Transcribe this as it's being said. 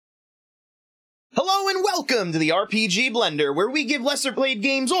Hello and welcome to the RPG Blender, where we give lesser played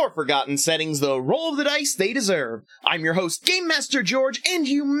games or forgotten settings the roll of the dice they deserve. I'm your host, Game Master George, and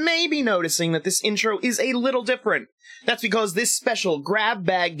you may be noticing that this intro is a little different. That's because this special grab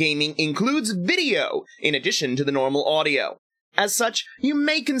bag gaming includes video, in addition to the normal audio. As such, you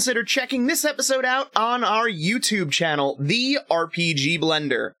may consider checking this episode out on our YouTube channel, The RPG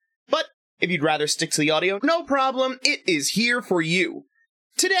Blender. But if you'd rather stick to the audio, no problem, it is here for you.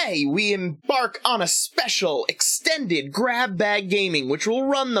 Today, we embark on a special, extended grab bag gaming, which will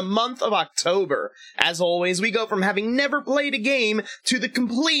run the month of October. As always, we go from having never played a game to the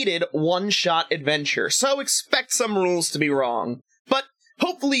completed one-shot adventure, so expect some rules to be wrong. But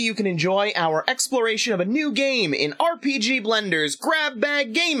hopefully you can enjoy our exploration of a new game in RPG Blender's grab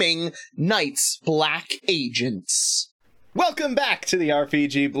bag gaming, Night's Black Agents. Welcome back to the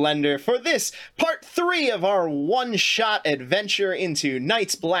RPG Blender for this part 3 of our one-shot adventure into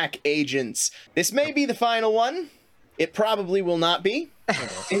Night's Black Agents. This may be the final one. It probably will not be.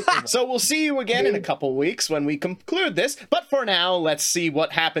 So we'll see you again in a couple weeks when we conclude this, but for now, let's see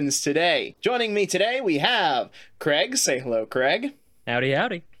what happens today. Joining me today, we have Craig. Say hello, Craig. Howdy,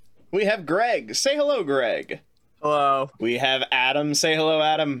 howdy. We have Greg. Say hello, Greg. Hello. We have Adam. Say hello,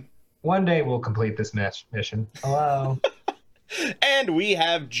 Adam. One day we'll complete this mission. Hello. And we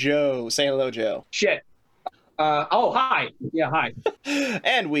have Joe. Say hello, Joe. Shit. Hi. Yeah, hi.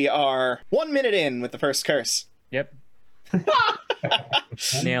 And we are 1 minute in with the first curse. Yep. I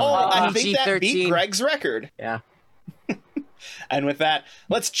think that beat Greg's record. Yeah. And with that,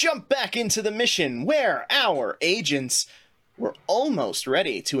 let's jump back into the mission where our agents were almost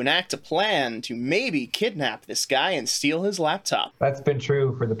ready to enact a plan to maybe kidnap this guy and steal his laptop. That's been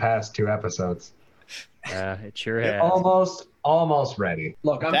true for the past 2 episodes. It sure has. Almost ready.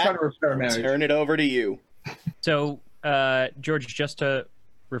 Look, I'm trying to repair a marriage. Turn it over to you. So, George, just to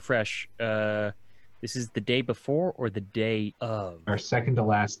refresh, this is the day before or the day of? Our second to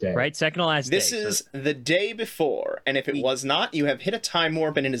last day. Right, second to last day. This is the day before, and if it was not, you have hit a time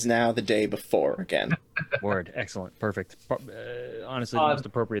warp and it is now the day before again. Word, excellent, perfect. Honestly, the most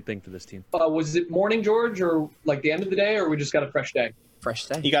appropriate thing for this team. Was it morning, George, or like the end of the day, or we just got a fresh day? Fresh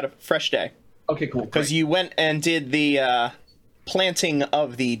day. You got a fresh day. Okay, cool. Because you went and did the planting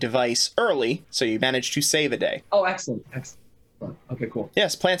of the device early, so you managed to save a day. Oh, excellent. Okay, cool.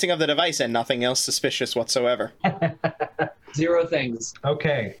 Yes, planting of the device and nothing else suspicious whatsoever. 0 things.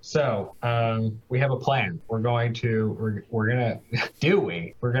 Okay, so we have a plan. We're gonna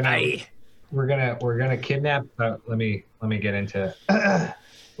kidnap. Let me get into.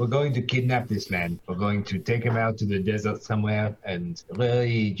 We're going to kidnap this man. We're going to take him out to the desert somewhere and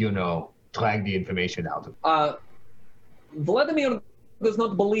really, drag the information out of him. Vladimir does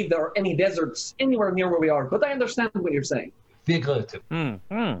not believe there are any deserts anywhere near where we are, but I understand what you're saying. Figurative.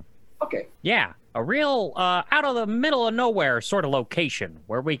 Okay. Yeah, a real out of the middle of nowhere sort of location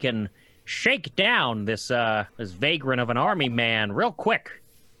where we can shake down this vagrant of an army man real quick.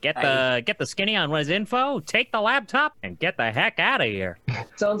 Get the skinny on his info, take the laptop, and get the heck out of here.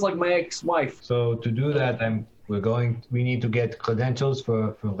 Sounds like my ex-wife. So to do that, we need to get credentials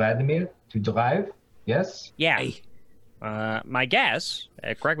for Vladimir to drive. Yes? Yeah. My guess,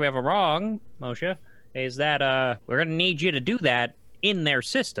 correct me if I'm wrong, Moshe, is that we're going to need you to do that in their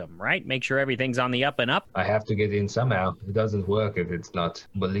system, right? Make sure everything's on the up and up. I have to get in somehow. It doesn't work if it's not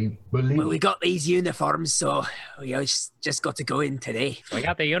believe. Well, we got these uniforms, so we just got to go in today. We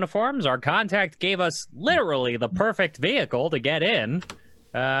got the uniforms. Our contact gave us literally the perfect vehicle to get in.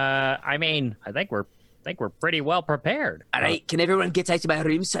 I think we're pretty well prepared. All right, can everyone get out of my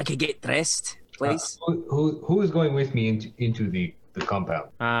room so I can get dressed, please? Who is going with me into the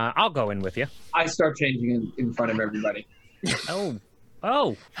compound? I'll go in with you. I start changing in front of everybody. Oh,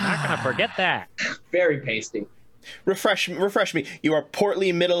 not gonna forget that. Very pasty. Refresh me. You are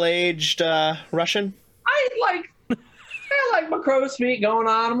portly, middle-aged Russian? I like my crow's feet going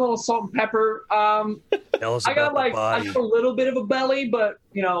on. I'm a little salt and pepper. I got a little bit of a belly, but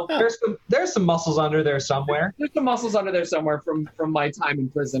there's some muscles under there somewhere. There's some muscles under there somewhere from my time in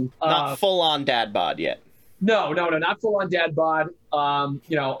prison. Not full-on dad bod yet. No, not full-on dad bod. On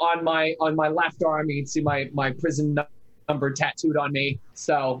my left arm, you can see my prison number tattooed on me.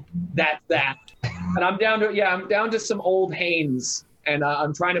 So that's that. And I'm down to some old Hanes. And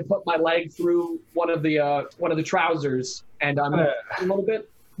I'm trying to put my leg through one of the trousers, and I'm a little bit.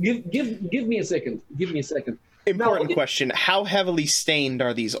 Give me a second. Important question: how heavily stained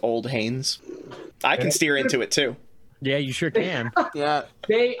are these old Hanes? I can steer into it too. Yeah, you sure can. Yeah.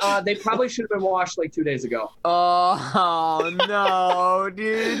 They probably should have been washed like 2 days ago. Oh no,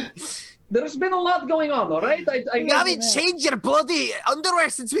 dude. there's been a lot going on, all right? You haven't changed your bloody underwear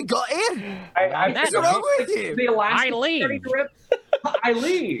since we got here. What's wrong with you? The elastic I leave. starting to rip. I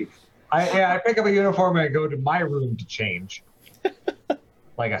leave. I pick up a uniform and I go to my room to change.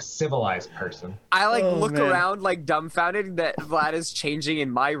 Like a civilized person. I look man. around dumbfounded that Vlad is changing in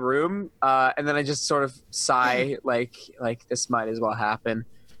my room, and then I just sort of sigh like this might as well happen.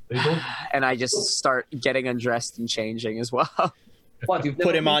 And I just start getting undressed and changing as well. What, you've Put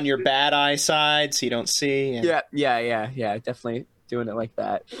never him on your bad eye side so you don't see. and- Yeah, definitely doing it like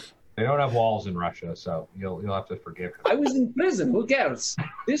that. They don't have walls in Russia, so you'll have to forgive him. I was in prison. Who cares?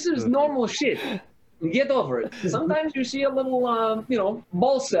 This is normal shit. Get over it. Sometimes you see a little,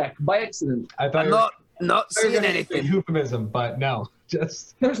 ball sack by accident. I thought I'm you were not seeing gonna say anything. euphemism, but no,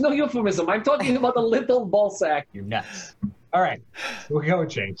 just There's no euphemism. I'm talking about a little ball sack. you're nuts. All right, we'll go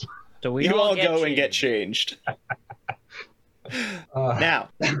and change. So we You all get go and get changed. changed. Uh, Now,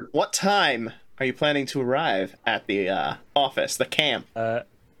 what time are you planning to arrive at the office, the camp?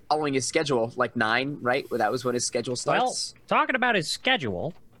 Following his schedule, 9, right? Well, that was when his schedule Well, starts. talking about his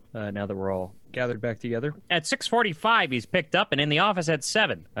schedule, now that we're all gathered back together, at 6:45 he's picked up and in the office at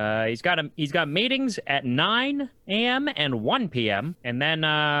 7. He's got meetings at 9 a.m. and 1 p.m. and then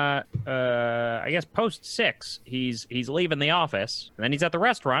I guess post 6 he's leaving the office and then he's at the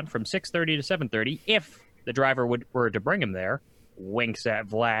restaurant from 6:30 to 7:30 if the driver were to bring him there. Winks at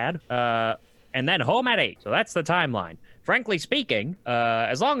Vlad. And then home at 8. So that's the timeline. Frankly speaking,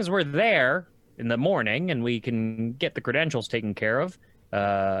 as long as we're there in the morning and we can get the credentials taken care of,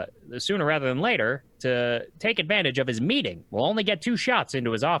 sooner rather than later, to take advantage of his meeting, we'll only get 2 shots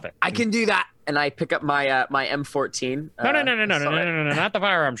into his office. I can do that. And I pick up my my M14. No, not the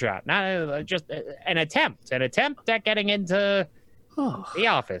firearm shot. Not just an attempt at getting into the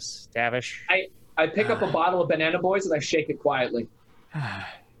office, Tavish. I pick up a bottle of Banana Boys and I shake it quietly.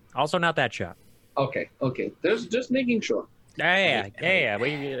 Also, not that shot. Okay. There's just making sure. Yeah.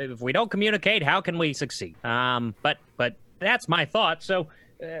 If we don't communicate, how can we succeed? But that's my thought. So,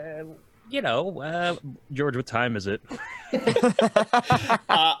 George, what time is it?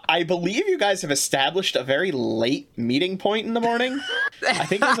 I believe you guys have established a very late meeting point in the morning. I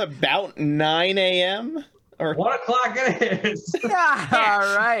think it was about 9 a.m. or 1 o'clock it is. All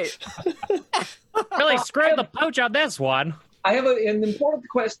right. Really screwed the pooch on this one. I have an important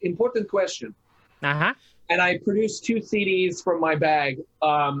question. Uh-huh. And I produced 2 CDs from my bag.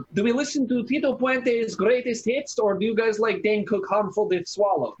 Do we listen to Tito Puente's greatest hits, or do you guys like Dane Cook, Harmful If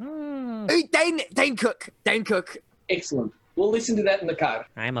Swallow? Hmm. Ooh, Dane Cook. Excellent. We'll listen to that in the car.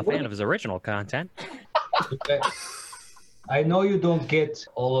 I am a fan of his original content. I know you don't get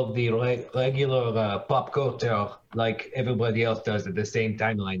all of the regular pop culture like everybody else does at the same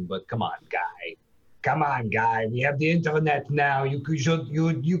timeline, but come on, guy. We have the internet now. You should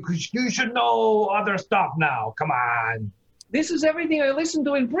know other stuff now. Come on. This is everything I listened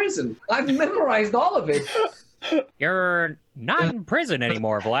to in prison. I've memorized all of it. You're not in prison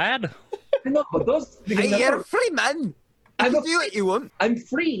anymore, Vlad. I know, but those. Hey, you're a free man. You I'm can do what you want. I'm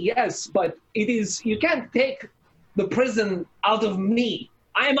free, yes, but you can't take the prison out of me.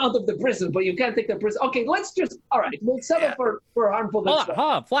 I am out of the prison, but you can't take the prison. Okay, all right, we'll settle for Harmful If Swallow.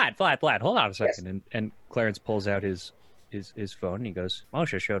 Hold on, Vlad. Hold on a second. And Clarence pulls out his phone and he goes,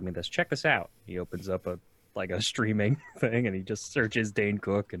 Moshe showed me this. Check this out. He opens up a streaming thing and he just searches Dane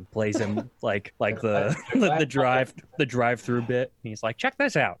Cook and plays him like the drive-through bit. And he's like, check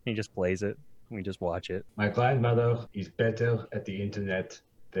this out. And he just plays it. And we just watch it. My grandmother is better at the internet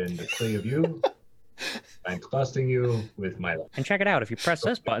than the 3 of you. I'm trusting you with my life. And check it out. If you press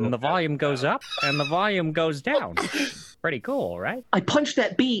this button, the volume goes up and the volume goes down. Pretty cool, right? I punched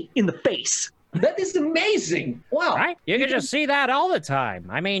that bee in the face. That is amazing. Wow. Right? You can just see that all the time.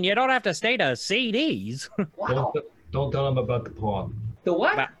 I mean, you don't have to stay to CDs. Wow. Don't tell them about the porn. The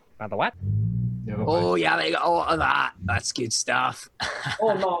what? About the what? Never Oh, mind. yeah, they got all of that. That's good stuff.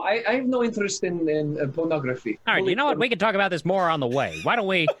 Oh, no, I have no interest in pornography. All right, you know what? We can talk about this more on the way. Why don't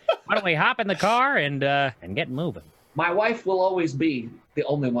we hop in the car and get moving? My wife will always be the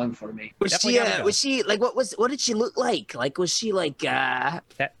only one for me. Was Definitely she, gotta go. was she, what did she look like? Was she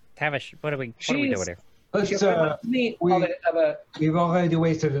Tavish, what are we doing here? She Let's, reminds me of a we've already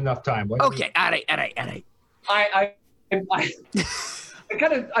wasted enough time. Why don't we- okay, all right.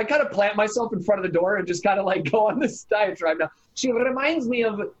 I kind of plant myself in front of the door and just kind of go on this diatribe now. She reminds me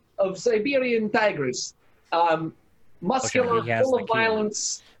of Siberian tigress, muscular, Okay, he has full the of key.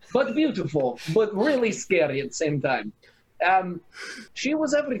 violence, but beautiful, but really scary at the same time. She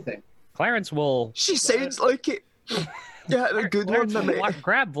was everything. Clarence will She sounds like it. Yeah, a good one, Clarence will mate.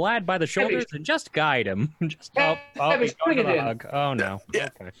 grab Vlad by the shoulders and just guide him. Just he's Tavish, going bring for it the in. hug. Oh no. Yeah.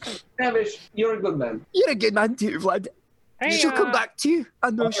 Okay. Tavish, you're a good man. You're a good man too, Vlad. Hey, She'll come back to you. I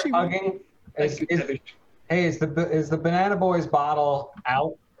know While she you're will. hugging, Thank you, Tavish. is the Banana Boys bottle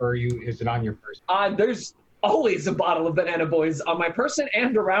out, or is it on your person? There's always a bottle of Banana Boys on my person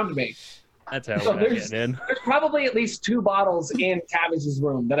and around me. That's how So we're not there's getting in. probably at least 2 bottles in Tavish's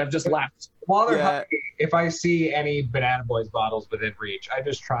room that I've just left. While they're Yeah. hugging, if I see any Banana Boys bottles within reach, I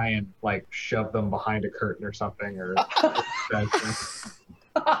just try and like shove them behind a curtain or something, or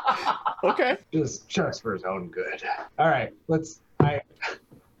Okay. just for his own good. All right, once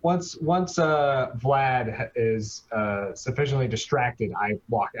Vlad is sufficiently distracted, I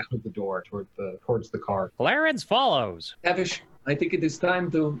walk out of the door towards the car. Clarence follows. Tavish, I think it is time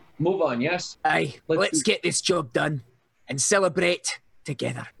to move on, yes? Aye, Let's let's get this job done and celebrate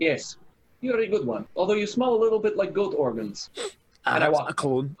together. Yes. You're a good one. Although you smell a little bit like goat organs. And I That's walk. a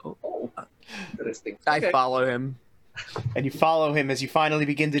clone. Oh, interesting. I Okay. follow him. And you follow him as you finally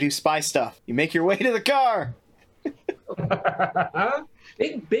begin to do spy stuff. You make your way to the car.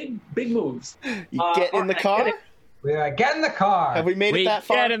 Big moves. You get in the car. Get in the car. Have we made We it that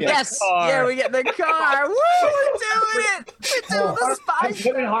far? get in the Yes. car. Yeah, we get in the car. Woo! We're doing it. We're doing the I'm spy.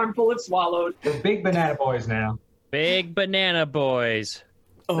 good and harmful if swallowed. We're big Banana Boys now. Big banana boys.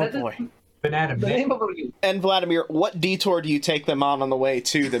 Oh That is boy. Banana The Man. name of you. And Vladimir, what detour do you take them on the way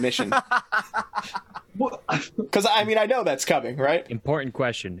to the mission? Because I mean, I know that's coming, right? Important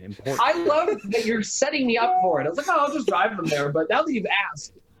question. Important. I love that you're setting me up for it. I was like, oh, I'll just drive them there. But now that you've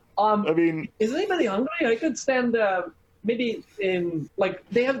asked, I mean, is anybody hungry? I could stand maybe in like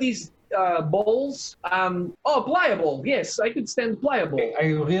they have these bowls. Pliable. Yes, I could stand pliable. I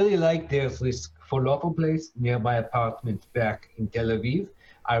really like there's this falafel place near my apartment back in Tel Aviv.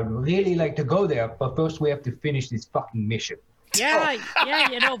 I would really like to go there, but first we have to finish this fucking mission. Yeah,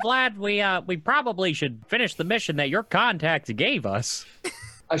 you know, Vlad, we probably should finish the mission that your contact gave us.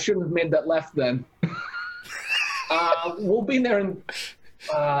 I shouldn't have made that left then. We'll be there in.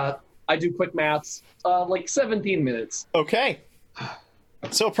 I do quick maths. Like 17 minutes. okay.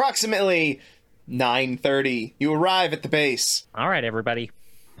 So approximately 9:30, you arrive at the base. All right, everybody,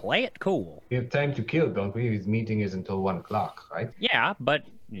 play it cool. We have time to kill, don't we? His meeting is until 1 o'clock, right? Yeah, but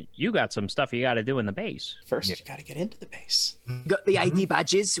you got some stuff you got to do in the base. First, you got to get into the base. Got the ID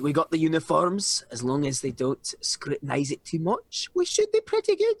badges. We got the uniforms. As long as they don't scrutinize it too much, we should be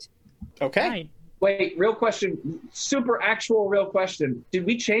pretty good. Okay. Right. Wait, real question. Super actual real question. Did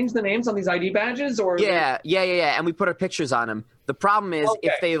we change the names on these ID badges or? Yeah. And we put our pictures on them. The problem is Okay.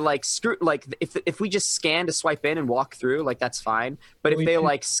 if they if we just scan to swipe in and walk through, like that's fine. But if We they can-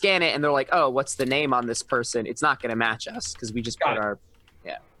 like scan it and they're like, oh, what's the name on this person? It's not going to match us because we just Got put it. our.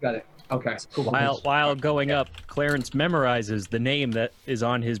 Got it. Okay. While going up, Clarence memorizes the name that is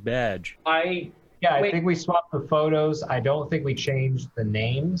on his badge. I Yeah, I Wait. think we swapped the photos. I don't think we changed the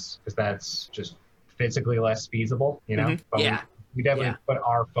names because that's just physically less feasible, you know? Mhm. But Yeah. we definitely Yeah. put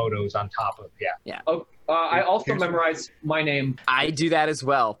our photos on top of, I also Here's- memorized my name. I do that as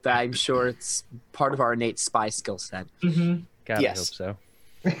well. I'm sure it's part of our innate spy skill set. Mm-hmm. God, Yes. I hope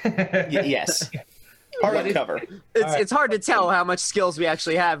so. Yes. Part of cover. It's hard to tell how much skills we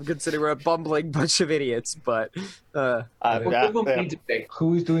actually have considering we're a bumbling bunch of idiots, but We'll give them me today.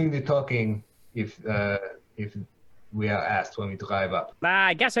 Who's doing the talking if we are asked when we drive up?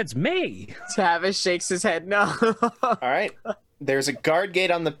 I guess it's me. Tavish shakes his head no. All right. There's a guard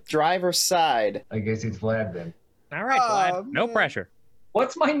gate on the driver's side. I guess it's Vlad then. All right, Vlad. No man. pressure.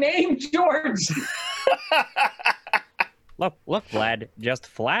 What's my name, George? Look, Vlad. Just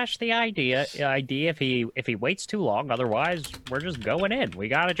flash the ID if he waits too long. Otherwise, we're just going in. We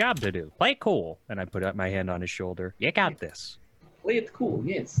got a job to do. Play cool. And I put up my hand on his shoulder. You got this. Play it cool.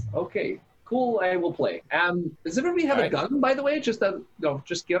 Yes. Okay. Cool. I will play. Does everybody have a Alright. gun, by the way? Just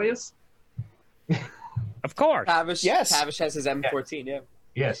just curious. Of course. Tavish, Yes. Tavish has his M14, yeah.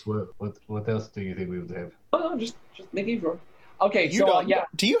 Yes, what else do you think we would have? Oh, no, just making sure. Okay. You So don't. yeah,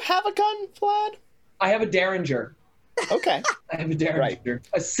 Do you have a gun, Vlad? I have a Derringer. Okay. I have a Derringer.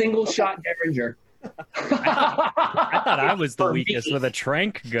 A single shot Derringer. I thought I was the For weakest me. with a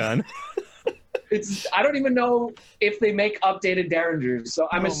trank gun. I don't even know if they make updated Derringers, so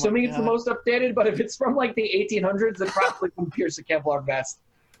I'm Oh my assuming it's the God. most updated. But if it's from like the 1800s, it probably can pierce a Kevlar vest.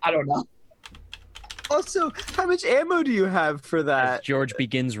 I don't know. Also, how much ammo do you have for As that? George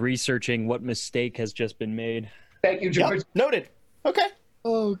begins researching what mistake has just been made. Thank you, George. Yep. Noted. Okay.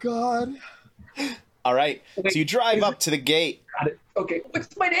 Oh, God. All right. Wait, So you drive is up to the gate. Got it. Okay,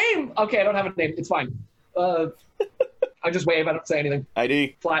 what's my name? Okay, I don't have a name. It's fine. I just wave. I don't say anything.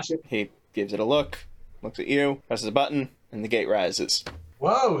 ID. Flash it. He gives it a look, looks at you, presses a button. and the gate rises.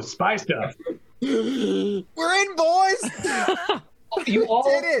 Whoa, spy stuff. We're in, boys. You all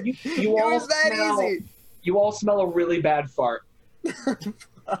did it. You It all was that smell, easy. You all smell a really bad fart.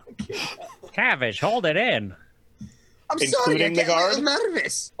 Tavish, hold it in. I'm sorry. Including the I get a little guard?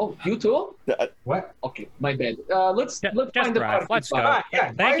 nervous. Oh, you too? What? Okay, my bad. Let's Just find the drive. parking Let's go. spot.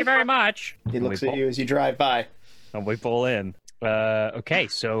 Yeah, Thank you very much. He And looks we at you as you drive by. And we pull in. Okay,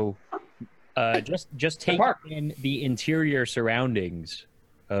 so just take park. in the interior surroundings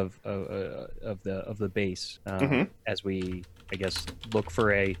of the base as we, I guess, look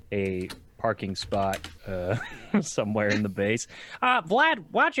for a parking spot somewhere in the base. Vlad,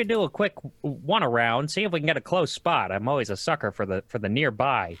 why don't you do a quick one around, see if we can get a close spot? I'm always a sucker for the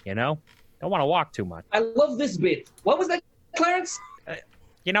nearby, you know? Don't want to walk too much. I love this bit. What was that, Clarence?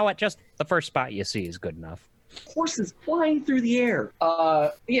 You know what? Just the first spot you see is good enough. Horses flying through the air.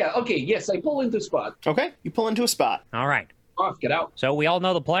 Yeah, okay, yes, I pull into spot. Okay, you pull into a spot. All right. Off, get out. So we all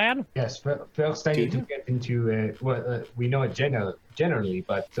know the plan? Yes, first I need to get into, we know it generally,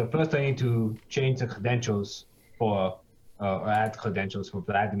 but so first I need to change the credentials or add credentials for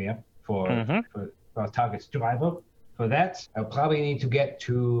Vladimir for our target's driver. For that, I'll probably need to get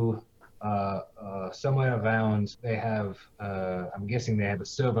to somewhere around, they have, I'm guessing they have a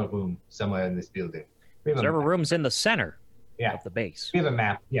server room somewhere in this building. We have a Server map. room's in the center Yeah. of the base. We have a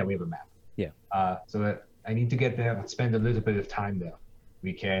map. Yeah, we have a map. Yeah. So that I need to get there and spend a little bit of time there.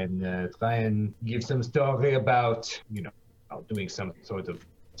 We can try and give some story about, doing some sort of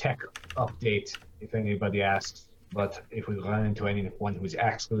tech update if anybody asks. But if we run into anyone who's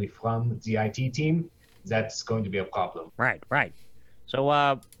actually from the IT team, that's going to be a problem. Right.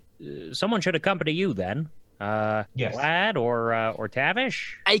 So, someone should accompany you then. Yes. Vlad or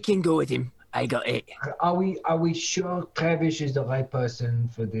Tavish? I can go with him. I got it. Are we sure Travis is the right person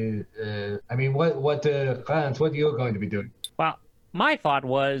for the? Clarence, what are you going to be doing? Well, my thought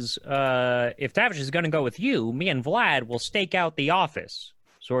was, if Tavish is going to go with you, me and Vlad will stake out the office,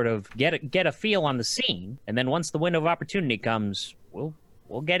 sort of get a feel on the scene, and then once the window of opportunity comes, we'll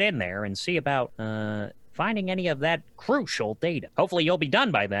get in there and see about finding any of that crucial data. Hopefully you'll be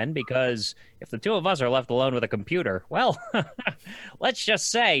done by then, because if the two of us are left alone with a computer, well, let's just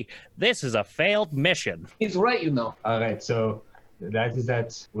say this is a failed mission. He's right, All right, so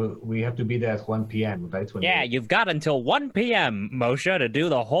we have to be there at 1 p.m., right? Yeah, you've got until 1 p.m., Moshe, to do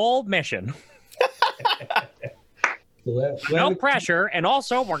the whole mission. No pressure, and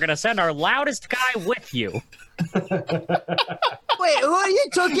also we're going to send our loudest guy with you. Wait, who are you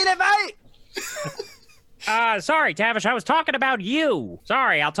talking about? Sorry, Tavish, I was talking about you.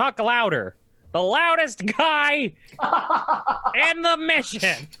 Sorry, I'll talk louder. The loudest guy in the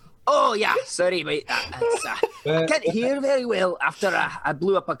mission. Oh, yeah, sorry, mate. I can't hear very well after I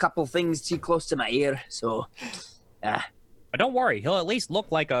blew up a couple things too close to my ear, so... But don't worry, he'll at least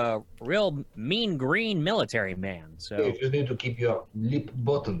look like a real mean green military man, so... You just need to keep your lip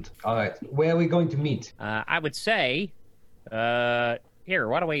buttoned. All right, where are we going to meet? I would say... here,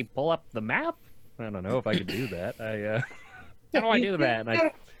 why don't we pull up the map? I don't know if I could do that. How do I do that? And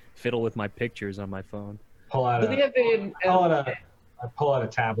I fiddle with my pictures on my phone. Pull out I pull out a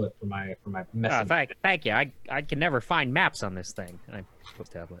tablet for my message. Thank you. I can never find maps on this thing. I put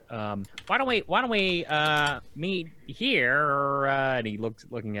tablet. Why don't we meet here? And he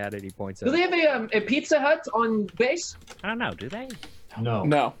looking at it. He points. Do at they have a Pizza Hut on base? I don't know. Do they?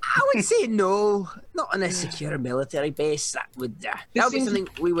 No. I would say no. Not on a secure military base. That would be something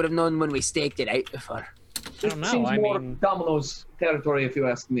we would have known when we staked it out before. I don't know. Seems I more mean, Domino's territory, if you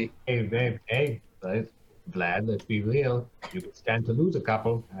ask me. Hey, Vlad, let's be real. You could stand to lose a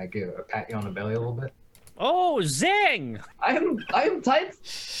couple. I give a pat you on the belly a little bit. oh, zing! I am tight.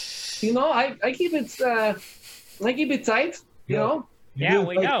 I keep it tight. You know. Yeah,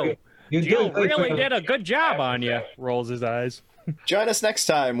 we know. You Jill really did a good job on you. Rolls his eyes. Join us next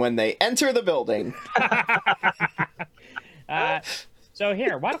time when they enter the building. So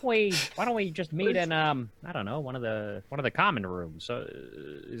here, why don't we just meet in I don't know, one of the common rooms. So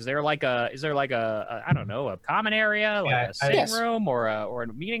is there like a I don't know, a common area, like a sitting Yes. room or a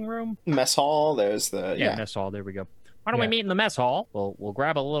meeting room? Mess hall, there's the Mess hall. There we go. Why don't we Yeah. meet in the mess hall? We'll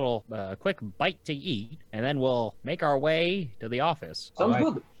grab a little quick bite to eat, and then we'll make our way to the office. Sounds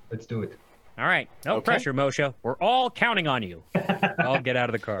Alright. good. Let's do it. All right, no Okay. pressure, Moshe. We're all counting on you. I'll get out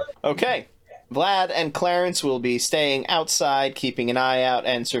of the car. Okay. Vlad and Clarence will be staying outside, keeping an eye out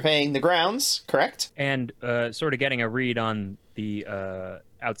and surveying the grounds, correct? And sort of getting a read on the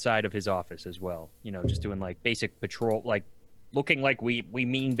outside of his office as well. Just doing like basic patrol, like looking like we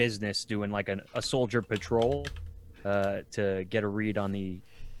mean business, doing like a soldier patrol to get a read on the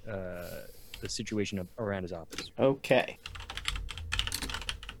the situation around his office. Okay.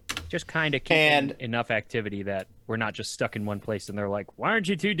 Just kind of keeping enough activity that we're not just stuck in one place and they're like, why aren't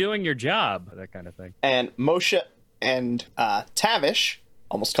you two doing your job? That kind of thing. And Moshe and Tavish,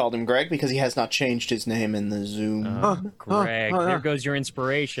 almost called him Greg because he has not changed his name in the Zoom. Greg, there goes your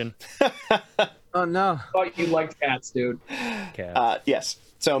inspiration. Oh no! Thought you liked cats, dude. Yes.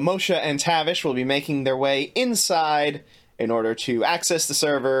 So Moshe and Tavish will be making their way inside in order to access the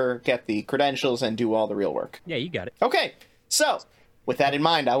server, get the credentials, and do all the real work. Yeah, you got it. Okay, so with that in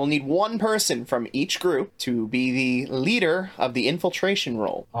mind, I will need one person from each group to be the leader of the infiltration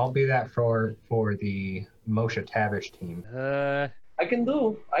role. I'll be that for the Moshe Tavish team. I can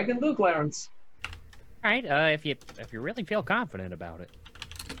do, Clarence. All right. If you really feel confident about it.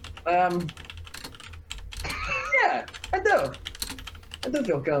 Yeah, I do. I do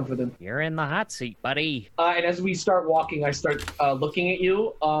feel confident. You're in the hot seat, buddy. And as we start walking, I start looking at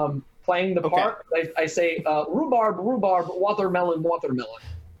you, playing the part. I say, rhubarb, watermelon.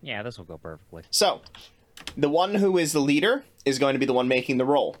 Yeah, this will go perfectly. So, the one who is the leader is going to be the one making the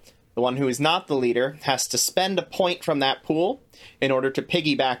roll. The one who is not the leader has to spend a point from that pool in order to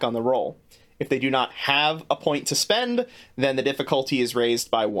piggyback on the roll. If they do not have a point to spend, then the difficulty is raised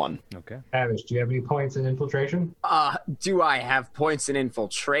by 1. Okay. Tavish, do you have any points in infiltration? Do I have points in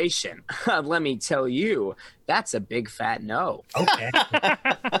infiltration? Let me tell you, that's a big fat no. Okay.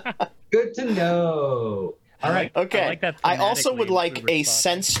 Good to know. All right. Okay. I like that I also would thematically like a response.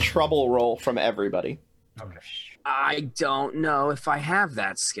 sense trouble roll from everybody. Okay. I don't know if I have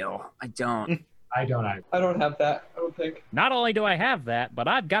that skill. I don't. I don't either. I don't have that, I don't think. Not only do I have that, but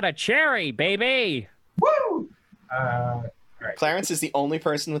I've got a cherry, baby. Woo! All right. Clarence is the only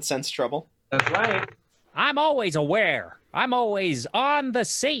person with sense trouble. That's right. I'm always aware. I'm always on the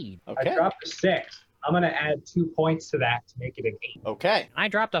scene. Okay. I dropped a 6. I'm going to add 2 points to that to make it an 8. Okay. I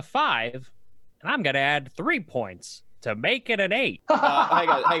dropped a 5, and I'm going to add 3 points to make it an 8. Hang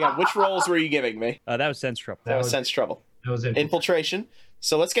on. Which rolls were you giving me? That was sense trouble. That was sense trouble. That was Infiltration.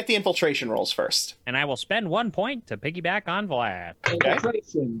 So let's get the infiltration rolls first. And I will spend 1 point to piggyback on Vlad.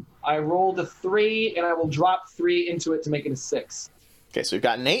 Infiltration. I rolled a 3, and I will drop 3 into it to make it a 6. Okay, so we've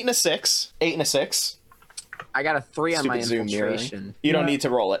got an 8 and a 6. 8 and a 6. I got a 3 on my Stupid Zoom mirroring. infiltration. You don't need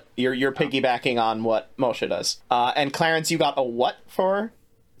to roll it. You're piggybacking on what Moshe does. And Clarence, you got a what for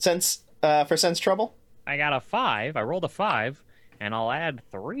sense trouble? I got a 5. I rolled a 5, and I'll add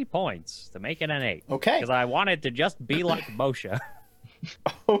 3 points to make it an 8. Okay. Because I wanted to just be like Moshe.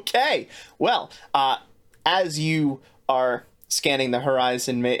 Okay. Well, as you are scanning the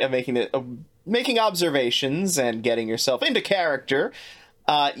horizon, making observations and getting yourself into character,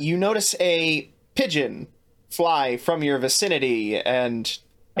 you notice a pigeon fly from your vicinity and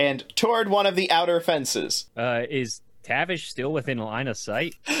toward one of the outer fences. Is Tavish still within line of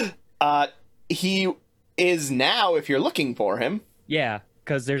sight? He is now, if you're looking for him. Yeah,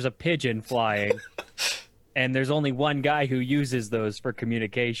 because there's a pigeon flying. And there's only one guy who uses those for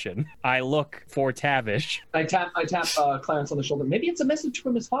communication. I look for Tavish. I tap Clarence on the shoulder. Maybe it's a message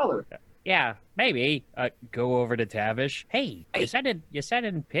from his father. Yeah, maybe. Go over to Tavish. Hey, you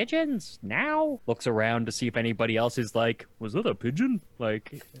sending pigeons now? Looks around to see if anybody else is like, was that a pigeon?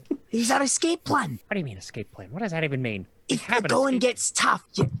 Like, He's our escape plan. what do you mean escape plan? What does that even mean? If Have the an going escape- gets tough,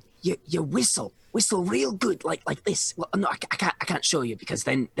 you whistle real good like this. Well, no, I can't show you because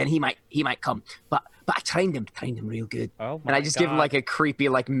then he might come. But I trained him real good. Oh my And I just give him God. like a creepy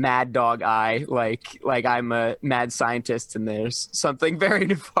like mad dog eye, like I'm a mad scientist and there's something very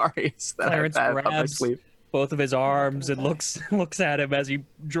nefarious that Clarence I have up my grabs sleeve. both of his arms and looks at him as he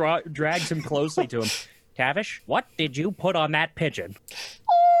drags him closely to him. Tavish, what did you put on that pigeon?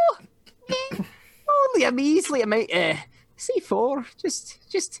 Only a measly amount C4, just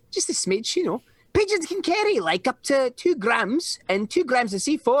a smidge, you know. Pigeons can carry like up to 2 grams, and 2 grams of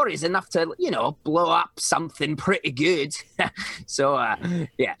C4 is enough to, blow up something pretty good. So,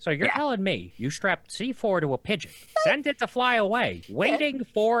 yeah. So you're telling me you strapped C4 to a pigeon, sent it to fly away, waiting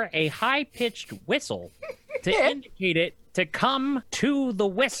for a high-pitched whistle to indicate it to come to the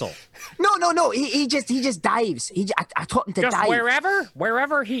whistle. No. He just dives. I taught him to Just dive.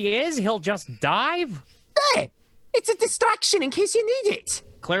 wherever he is, he'll just dive? Yeah, it's a distraction in case you need it.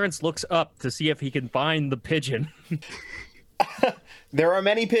 Clarence looks up to see if he can find the pigeon. There are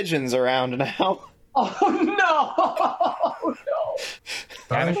many pigeons around now. Oh, no! No.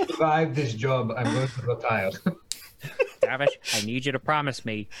 If I survive this job, I'm going to retire. Tavish, I need you to promise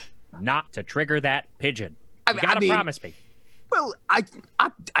me not to trigger that pigeon. You I gotta mean- promise me. Well, I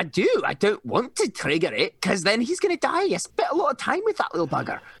do. I don't want to trigger it because then he's going to die. I spent a lot of time with that little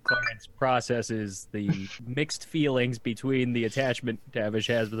bugger. Clarence processes the mixed feelings between the attachment Tavish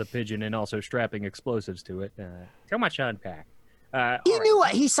has with a pigeon and also strapping explosives to it. Too much to unpack. He knew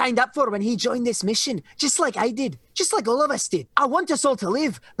what he signed up for when he joined this mission, just like I did, just like all of us did. I want us all to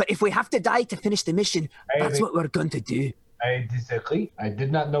live, but if we have to die to finish the mission, that's what we're going to do. I disagree. I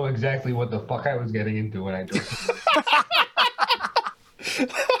did not know exactly what the fuck I was getting into when I joined.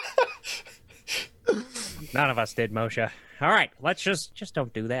 None of us did, Moshe. All right, let's just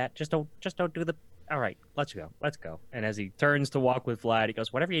don't do that. Just don't do the. All right, let's go. And as he turns to walk with Vlad, he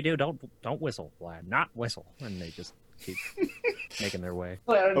goes, "Whatever you do, don't whistle, Vlad. Not whistle." And they just keep making their way.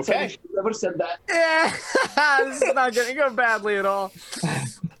 Okay. I would have said that. Yeah, this is not going to go badly at all.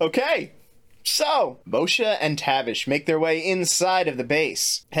 Okay. So, Moshe and Tavish make their way inside of the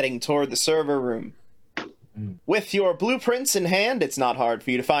base, heading toward the server room. With your blueprints in hand, it's not hard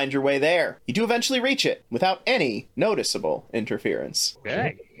for you to find your way there. You do eventually reach it, without any noticeable interference.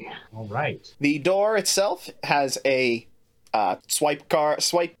 Okay. All right. The door itself has a swipe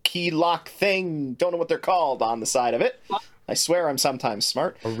key lock thing, don't know what they're called, on the side of it. I swear I'm sometimes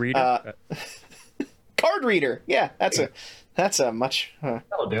smart. A reader? Card reader. Yeah, that's a much...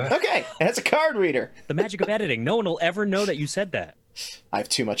 That'll do it. Okay, that's a card reader. The magic of editing. No one will ever know that you said that. I have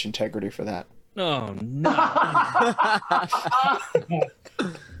too much integrity for that. Oh, no.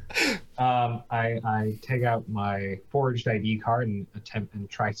 I take out my forged ID card and attempt and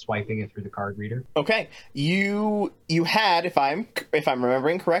try swiping it through the card reader. Okay, you had, if I'm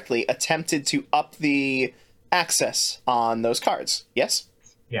remembering correctly, attempted to up the access on those cards. Yes?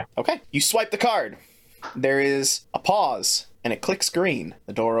 Yeah. Okay, you swipe the card. There is a pause, and it clicks green,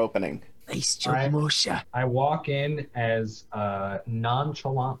 the door opening. Nice job, Moshe. I walk in as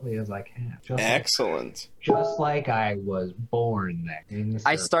nonchalantly as I can. Excellent. Just like I was born there.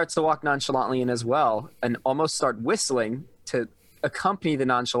 I start to walk nonchalantly in as well and almost start whistling to accompany the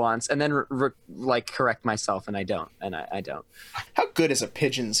nonchalance and then correct myself, and I don't. How good is a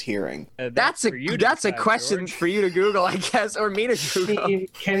pigeon's hearing? That's a question George. for you to Google, I guess, or me to Google.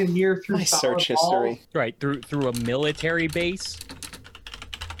 Can it hear through My solid search history. walls? Right, through a military base.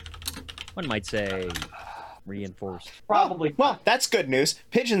 One might say reinforced. Probably. Well, that's good news.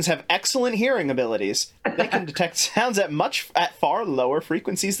 Pigeons have excellent hearing abilities. They can detect sounds at far lower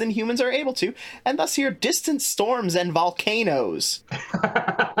frequencies than humans are able to, and thus hear distant storms and volcanoes. You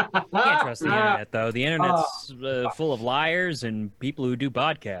can't trust the internet, though. The internet's full of liars and people who do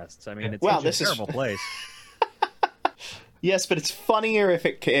podcasts. I mean, it's such a terrible place. Yes, but it's funnier if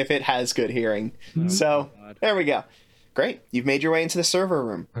it has good hearing. So, there we go. Great. You've made your way into the server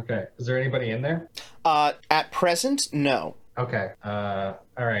room. Okay. Is there anybody in there? At present, no. Okay. All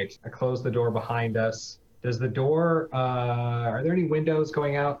right. I close the door behind us. Does the door? Are there any windows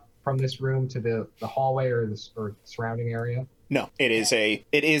going out from this room to the hallway or surrounding area? No. It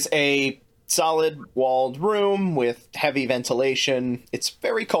is a solid walled room with heavy ventilation. It's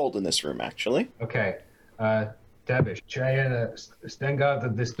very cold in this room, actually. Okay. Tavish, try and stand guard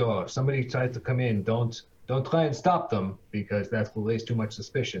at this door. If somebody tries to come in, don't try and stop them because that will raise too much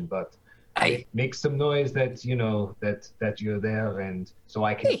suspicion. But make some noise that you know that you're there, and so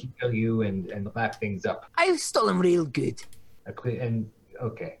I can hear you and wrap things up. I stole him real good. And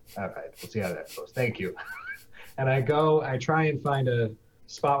okay, all right, we'll see how that goes. Thank you. And I try and find a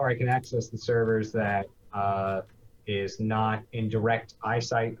spot where I can access the servers that is not in direct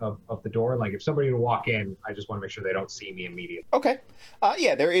eyesight of the door. Like if somebody were to walk in, I just want to make sure they don't see me immediately. Okay.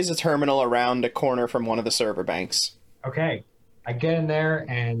 Yeah, there is a terminal around a corner from one of the server banks. Okay. I get in there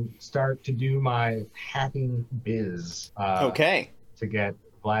and start to do my hacking biz. Okay. To get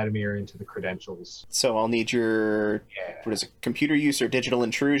Vladimir into the credentials. So I'll need your, what is it, computer use or digital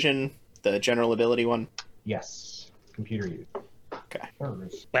intrusion, the general ability one? Yes, computer use. Okay.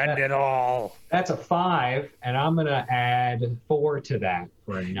 Spend it all. That's a 5, and I'm going to add 4 to that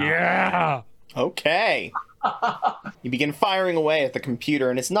for a 9. Yeah. Okay. You begin firing away at the computer,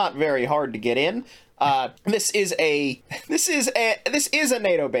 and it's not very hard to get in. This is a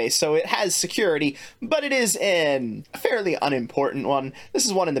NATO base, so it has security, but it is a fairly unimportant one. This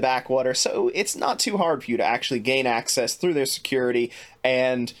is one in the backwater, so it's not too hard for you to actually gain access through their security,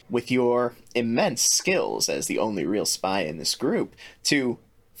 and with your immense skills as the only real spy in this group, to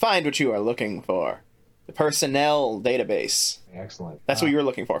find what you are looking for. The personnel database. Excellent. That's what you were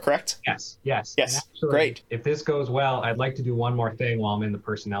looking for, correct? Yes. Yes. And actually, Great. If this goes well, I'd like to do one more thing while I'm in the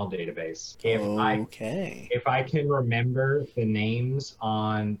personnel database. If I can remember the names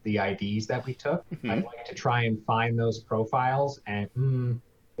on the IDs that we took, I'd like to try and find those profiles. And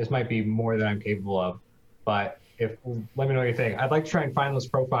this might be more than I'm capable of, but let me know what you think. I'd like to try and find those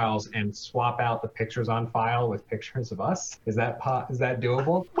profiles and swap out the pictures on file with pictures of us. Is that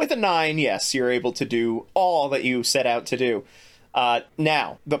doable? With a 9, yes, you're able to do all that you set out to do.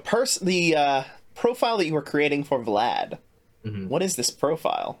 Now, the profile that you were creating for Vlad, what is this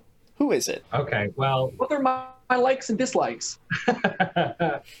profile? Who is it? Okay, well... What are my likes and dislikes?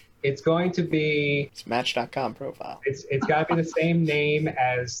 It's going to be... It's Match.com profile. It's got to be the same name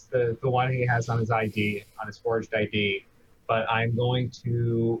as the one he has on his ID, on his forged ID. But I'm going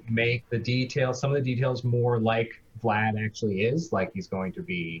to make some of the details more like Vlad actually is. Like he's going to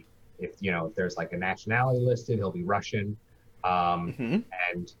be, if there's like a nationality listed, he'll be Russian. And,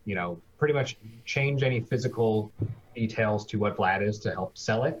 pretty much change any physical details to what Vlad is to help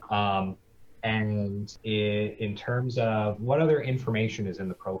sell it. And in terms of what other information is in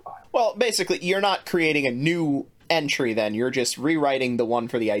the profile? Well, basically, you're not creating a new entry then. You're just rewriting the one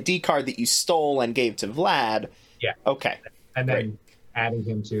for the ID card that you stole and gave to Vlad. Yeah. Okay. And then adding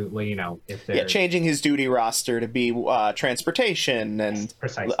him to, if they're... Yeah, changing his duty roster to be transportation and...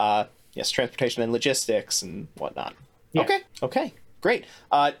 Precisely. Yes, transportation and logistics and whatnot. Yeah. Okay, great.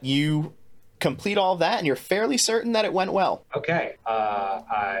 You complete all of that, and you're fairly certain that it went well. Okay.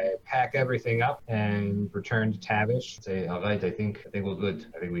 I pack everything up and return to Tavish. Say, all right, I think we're good.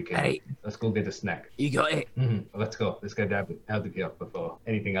 I think we can. Hey. Let's go get a snack. You got it. Let's go. Let's get out of the gate before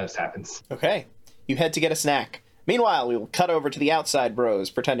anything else happens. Okay. You head to get a snack. Meanwhile, we will cut over to the outside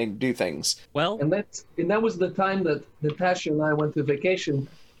bros pretending to do things. Well, And that was the time that Natasha and I went to vacation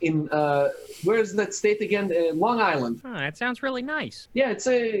in where's that state again? Long Island. that sounds really nice. Yeah, it's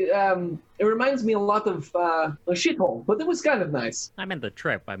it reminds me a lot of a shithole, but it was kind of nice. I meant the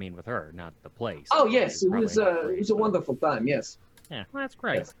trip. I mean, with her, not the place. Oh yes, it was Probably not a wonderful time. Yes, Yeah, well, that's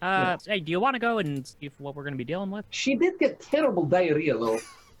great. Yes. Hey, do you want to go and see what we're going to be dealing with? she did get terrible diarrhea though.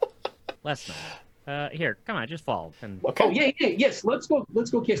 Let's not. Here, come on, just follow. And Okay. Oh yeah, yes. Let's go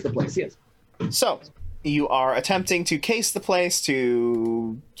kiss the place. Yes. So, you are attempting to case the place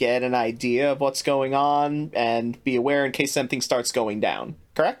to get an idea of what's going on and be aware in case something starts going down,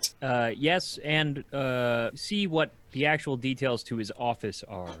 correct? yes, and see what the actual details to his office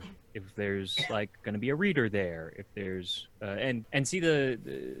are. If there's like going to be a reader there, if there's and see the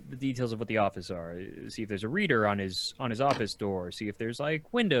details of what the office are. See if there's a reader on his office door. See if there's like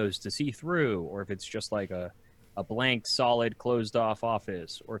windows to see through, or if it's just like a blank, solid, closed off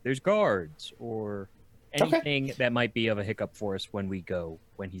office, or if there's guards, or anything that might be of a hiccup for us when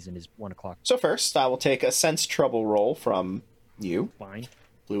he's in his 1 o'clock. So first, I will take a sense trouble roll from you. Fine.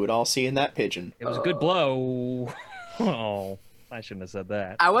 Blew it all seeing that pigeon. It was a good blow. Oh, I shouldn't have said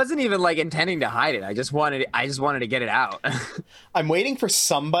that. I wasn't even like intending to hide it. I just wanted to get it out. I'm waiting for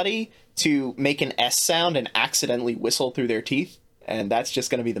somebody to make an S sound and accidentally whistle through their teeth, and that's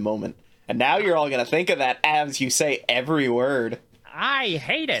just going to be the moment. And now you're all going to think of that as you say every word. I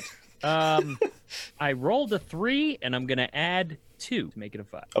hate it. I rolled a 3, and I'm going to add 2 to make it a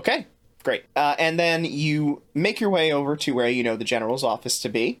 5. Okay, great. And then you make your way over to where you know the general's office to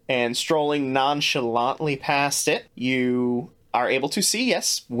be, and strolling nonchalantly past it, you are able to see,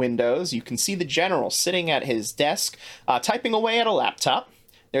 yes, windows. You can see the general sitting at his desk, typing away at a laptop.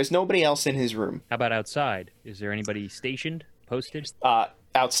 There's nobody else in his room. How about outside? Is there anybody stationed, posted?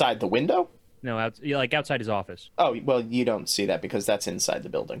 Outside the window? No, outside his office. Oh, well, you don't see that because that's inside the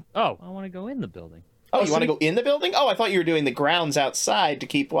building. Oh, I want to go in the building. Oh, you want to go in the building? Oh, I thought you were doing the grounds outside to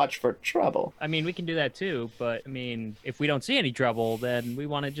keep watch for trouble. I mean, we can do that too, but I mean, if we don't see any trouble, then we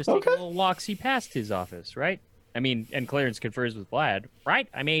want to just take a little walk-see past his office, right? I mean, and Clarence confers with Vlad, right?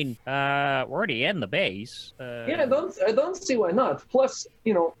 I mean, we're already in the base. Yeah, I don't see why not. Plus,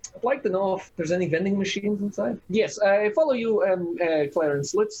 I'd like to know if there's any vending machines inside. Yes, I follow you,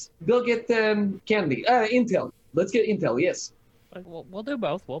 Clarence. Let's go get candy. Intel. Let's get Intel. Yes. We'll do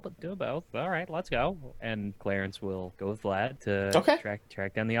both. We'll do both. All right, let's go. And Clarence will go with Vlad to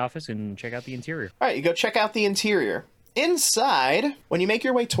track down the office and check out the interior. All right, you go check out the interior. Inside, when you make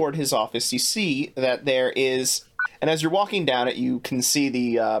your way toward his office, you see that there is, and as you're walking down it, you can see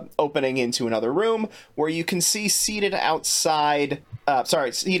the opening into another room where you can see seated inside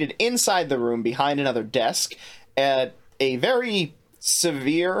the room behind another desk, a very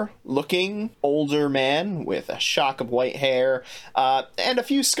severe-looking older man with a shock of white hair and a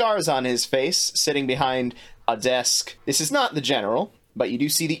few scars on his face, sitting behind a desk. This is not the general, but you do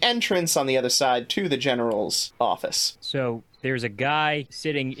see the entrance on the other side to the general's office. So there's a guy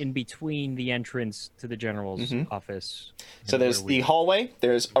sitting in between the entrance to the general's office. So there's the hallway,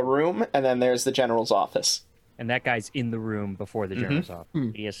 there's a room, and then there's the general's office. And that guy's in the room before the general's office.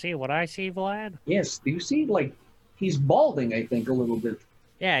 Do you see what I see, Vlad? Yes. Do you see, he's balding, I think, a little bit.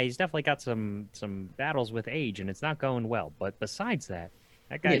 Yeah, he's definitely got some battles with age, and it's not going well. But besides that,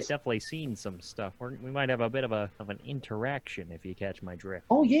 that guy's Yes. definitely seen some stuff. We might have a bit of an interaction, if you catch my drift.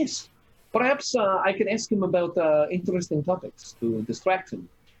 Oh, yes. Perhaps I can ask him about interesting topics to distract him.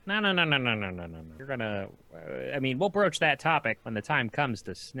 No. You're gonna. I mean, we'll broach that topic when the time comes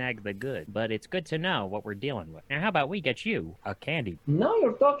to snag the good. But it's good to know what we're dealing with. Now, how about we get you a candy? Now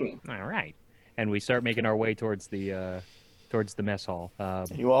you're talking. All right. And we start making our way towards the mess hall.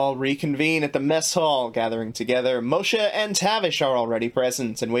 You all reconvene at the mess hall, gathering together. Moshe and Tavish are already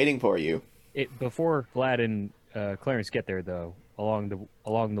present and waiting for you. Before Vlad and Clarence get there, though, along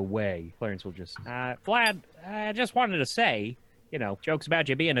the way, Clarence will just Vlad. I just wanted to say, jokes about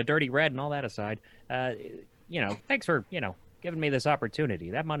you being a dirty red and all that aside, thanks for giving me this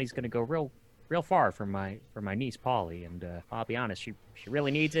opportunity. That money's gonna go real far for my niece Polly, and I'll be honest, she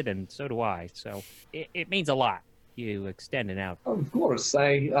really needs it, and so do I. So it means a lot. You extending out, Of course,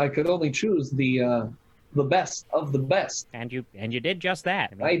 I could only choose the best of the best. and you did just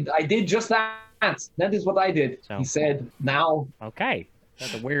that. I mean, I did just that. That is what I did. So- He said, "Now okay,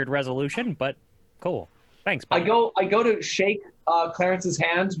 that's a weird resolution, but cool. Thanks, I Bob. go to shake Clarence's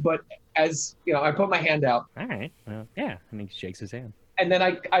hand, but as I put my hand out, All right. Well, yeah, and he shakes his hand. and then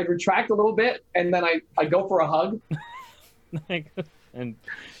I retract a little bit, and then I go for a hug. And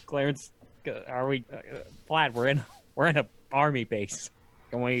Clarence, are we Vlad? We're in a army base.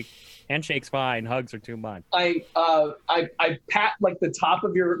 Can we? Handshake's fine. Hugs are too much. I pat like the top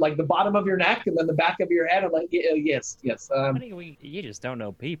of your the bottom of your neck, and then the back of your head. I'm like, yes. You just don't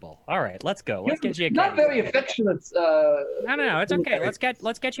know people. All right, let's go. Let's get you a Not candy very bar. affectionate. No, it's okay.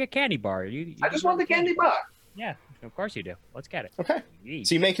 Let's get you a candy bar. I just want the candy bar. Yeah, of course you do. Let's get it. Okay. Yeesh.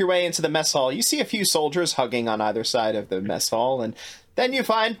 So you make your way into the mess hall. You see a few soldiers hugging on either side of the mess hall, and then you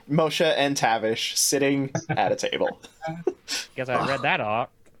find Moshe and Tavish sitting at a table. Guess I read that off.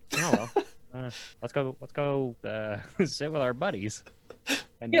 Oh well. Let's go sit with our buddies.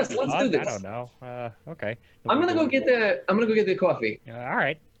 And Yes, let's do this. I don't know. Okay. I'm gonna go get the coffee. All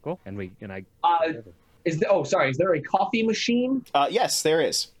right. Cool. And I. Is there a coffee machine? Yes, there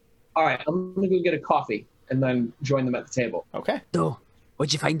is. All right, I'm gonna go get a coffee and then join them at the table. Okay. So,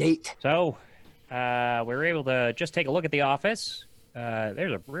 what'd you find out? So, we were able to just take a look at the office.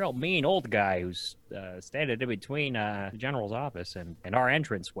 There's a real mean old guy who's standing in between the general's office and our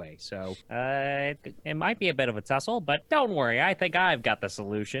entranceway. So it might be a bit of a tussle, but don't worry. I think I've got the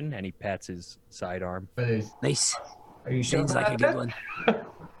solution. And he pats his sidearm. Nice. Are you sure Sounds like a about good that? one.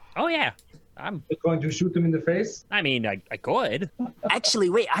 Oh yeah, You're going to shoot him in the face? I mean, I could. Actually,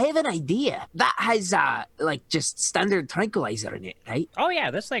 wait, I have an idea. That has, just standard tranquilizer in it, right? Oh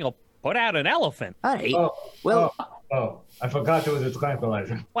yeah, this thing will put out an elephant. All right. Oh, Well, I forgot it was a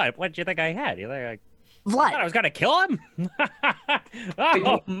tranquilizer. What did you think I had? You think I Vlad, thought I was gonna kill him?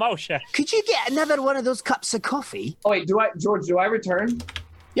 Oh, Moshe. could you get another one of those cups of coffee? Oh wait, George? Do I return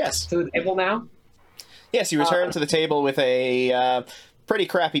Yes. to the table now? Yes, you return to the table with a pretty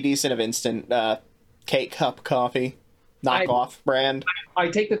crappy decent of instant cake cup coffee. Knockoff brand. I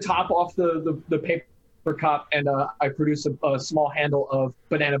take the top off the paper cup and I produce a small handle of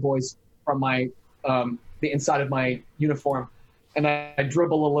Banana Boys from my the inside of my uniform, and I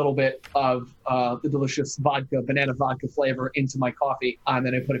dribble a little bit of the delicious banana vodka flavor into my coffee, and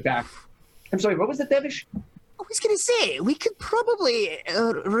then I put it back. I'm sorry, what was that, Devish? I was going to say, we could probably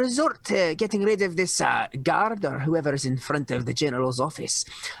resort to getting rid of this guard or whoever is in front of the general's office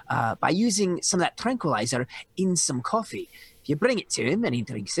by using some of that tranquilizer in some coffee. If you bring it to him and he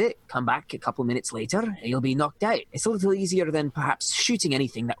drinks it, come back a couple minutes later, he'll be knocked out. It's a little easier than perhaps shooting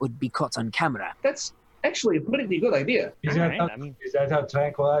anything that would be caught on camera. That's actually a pretty good idea. Is All that, right, how, I mean- is that how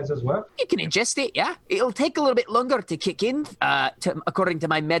tranquilizers work? You can ingest it, yeah. It'll take a little bit longer to kick in, according to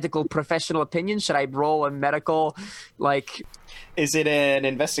my medical professional opinion. Should I roll a medical, Is it an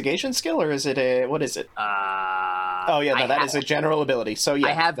investigation skill or is it what is it? Oh yeah, no, that is a general ability. So yeah,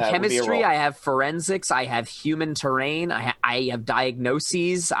 I have that would be a chemistry, roll. I have forensics, I have human terrain, I have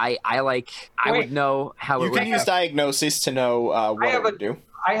diagnoses. I would know how You it can would use diagnosis to know what have it would do.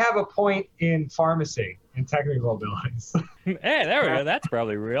 I have a point in pharmacy in technical abilities. Hey, there we go. That's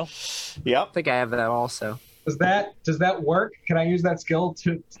probably real. Yep. I think I have that also. Does that work? Can I use that skill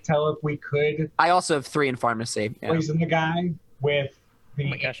to tell if we could I also have 3 in pharmacy. Yeah. poison the guy with the Oh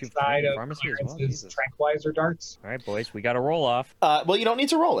my gosh, you've inside done of pharmacy as well? Clarence's Jesus. tranquilizer darts? All right, boys, we got to roll off. Well, you don't need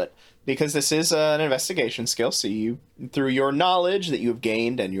to roll it because this is an investigation skill. So you, through your knowledge that you have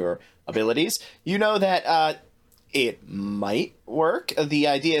gained and your abilities, you know that it might work. The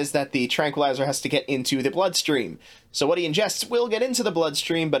idea is that the tranquilizer has to get into the bloodstream. So what he ingests will get into the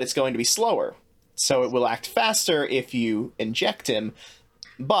bloodstream, but it's going to be slower. So it will act faster if you inject him.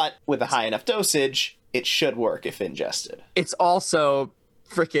 but with a high enough dosage, it should work if ingested. It's also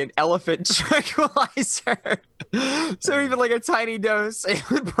freaking elephant tranquilizer. So even like a tiny dose, it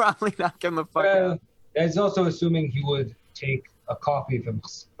would probably knock him the fuck Well, out. that's also assuming he would take a coffee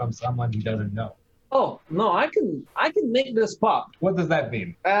from someone he doesn't know. Oh no, I can make this pop. What does that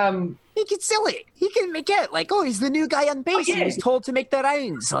mean? He can sell it. He can make it like, oh, he's the new guy on base. yeah. He was told to make the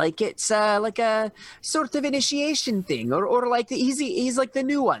rounds. Like it's like a sort of initiation thing, or like he's like the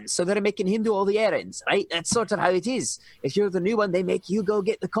new one, so they're making him do all the errands, right? That's sort of how it is. If you're the new one, they make you go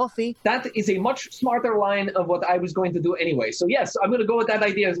get the coffee. That is a much smarter line of what I was going to do anyway. So yes, I'm going to go with that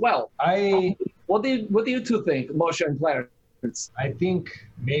idea as well. What do you two think, Moshe and Clarence? I think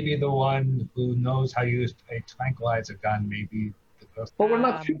maybe the one who knows how to use a tranquilizer gun may be the person. But we're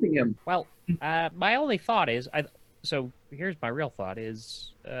not shooting him. Well, my only thought is, so here's my real thought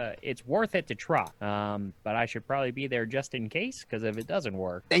is, it's worth it to try. But I should probably be there just in case, because if it doesn't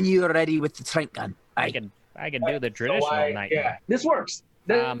work, Then you're ready with the trank gun. I can do the traditional night. Yeah. This works.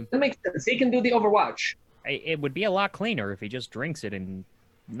 That makes sense. He can do the Overwatch. It would be a lot cleaner if he just drinks it and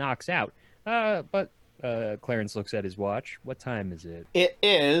knocks out. But Clarence looks at his watch. What time is it? It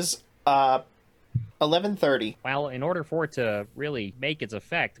is 11:30. Well, in order for it to really make its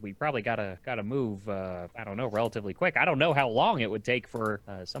effect, we probably gotta move. I don't know, relatively quick. I don't know how long it would take for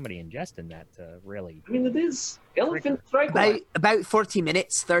somebody ingesting that to really. I mean, it is elephant tranquilizer. About 40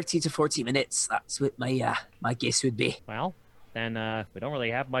 minutes, 30 to 40 minutes. That's what my guess would be. Well, then we don't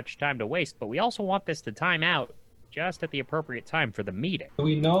really have much time to waste. But we also want this to time out just at the appropriate time for the meeting.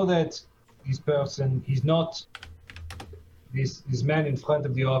 We know that this person, he's not this man in front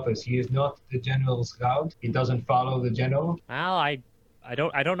of the office. He is not the general's guard. He doesn't follow the general. Well, I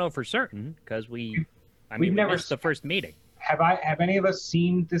don't know for certain because we never missed the first meeting. Have any of us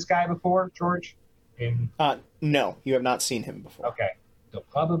seen this guy before, George? No, you have not seen him before. Okay, so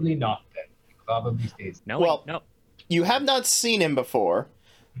probably not then. He probably stays. No, Well- no. You have not seen him before,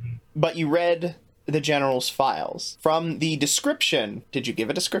 but you read the general's files. From the description, did you give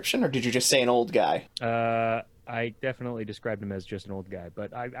a description or did you just say an old guy? I definitely described him as just an old guy,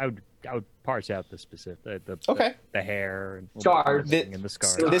 but I would parse out the specific Okay. the hair and Scars. and the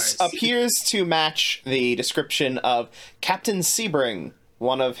scars. This appears to match the description of Captain Sebring,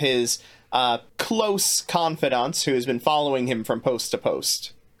 one of his close confidants who has been following him from post to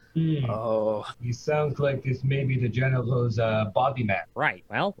post. Oh, He sounds like this may be the general's body man. Right.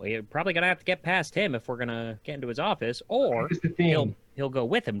 Well, we're probably gonna have to get past him if we're gonna get into his office, or Here's the thing. he'll go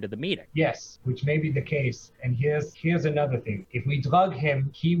with him to the meeting. Yes, which may be the case. And here's another thing. If we drug him,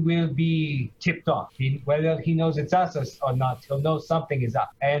 he will be tipped off. Whether he knows it's us or not, he'll know something is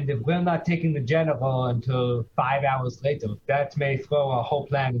up. And if we're not taking the general until 5 hours later, that may throw our whole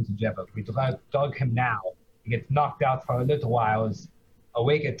plan into jeopardy. We drug him now. He gets knocked out for a little while, is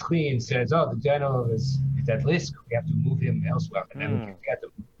awake at 3 and says, oh, the general is at risk. We have to move him elsewhere. And then we can get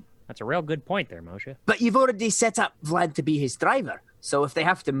him. That's a real good point there, Moshe. but you've already set up Vlad to be his driver. So if they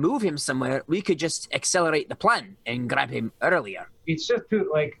have to move him somewhere, we could just accelerate the plan and grab him earlier. It's just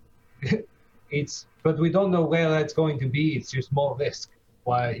too, but we don't know where that's going to be. It's just more risk.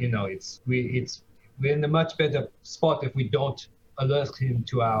 Why, we're in a much better spot if we don't alert him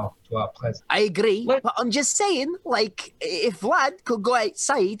to our presence. I agree, but I'm just saying, if Vlad could go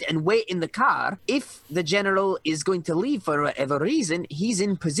outside and wait in the car, if the general is going to leave for whatever reason, he's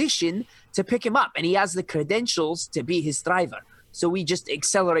in position to pick him up, and he has the credentials to be his driver. So we just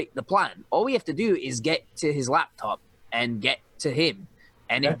accelerate the plan. All we have to do is get to his laptop and get to him.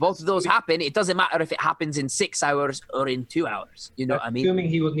 And if both of those happen, it doesn't matter if it happens in 6 hours or in 2 hours. You know what I mean? Assuming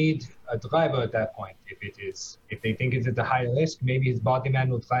he would need a driver at that point. If they think it's at a higher risk, maybe his body man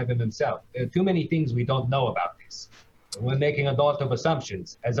will drive him himself. There are too many things we don't know about this. We're making a lot of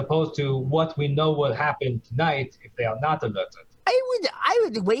assumptions, as opposed to what we know will happen tonight if they are not alerted. I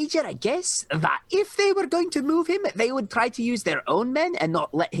would wager, I guess, that if they were going to move him, they would try to use their own men and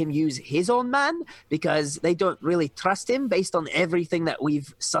not let him use his own man because they don't really trust him based on everything that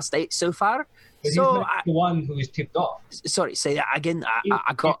we've sussed out so far. But So, he's not the one who is tipped off. sorry, say that again.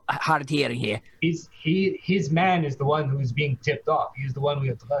 I got hard hearing here. His man is the one who is being tipped off. He's the one we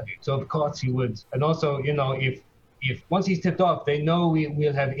are drugging. So of course he would. And also, if once he's tipped off, they know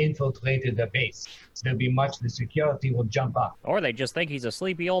we'll have infiltrated the base. The security will jump up. Or they just think he's a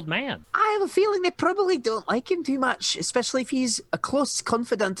sleepy old man. I have a feeling they probably don't like him too much, especially if he's a close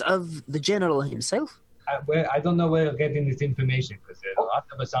confidant of the general himself. I don't know where you're getting this information because there's a lot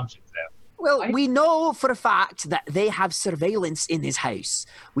of assumptions there. Well, we know for a fact that they have surveillance in his house.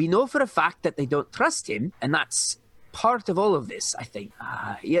 We know for a fact that they don't trust him, and that's part of all of this, I think.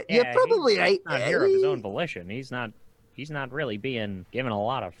 You're probably right. Not here of his own volition. He's he's not really being given a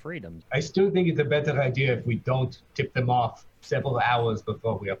lot of freedom. I still think it's a better idea if we don't tip them off several hours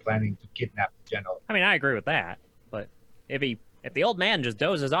before we are planning to kidnap the general. I mean, I agree with that, but if the old man just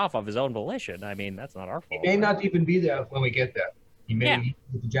dozes off of his own volition, I mean, that's not our He fault. may not even be there when we get there. He may be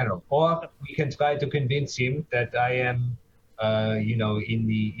with the general. Or we can try to convince him that I am, in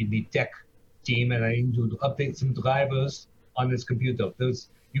the tech team and I need to update some drivers on this computer.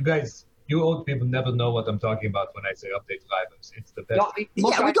 You old people never know what I'm talking about when I say update drivers. It's the best. No,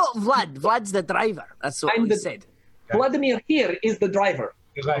 Yeah, we got Vlad. Vlad's the driver. That's what we said. Vladimir here is the driver.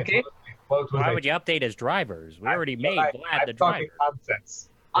 You're right. Okay. Why would you update his drivers? We already made Vlad Vlad the talking driver. nonsense.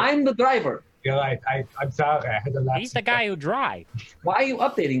 I'm the driver. You're right. I'm sorry. I had a lot. He's the guy who drives. Why are you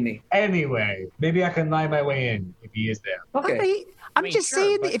updating me? Anyway, maybe I can lie my way in if he is there. Okay. Alright. I'm mean, just sure,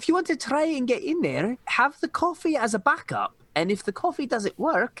 saying, but- if you want to try and get in there, have the coffee as a backup. And if the coffee doesn't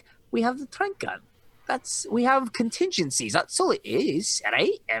work, we have the trank gun. We have contingencies. That's all it is,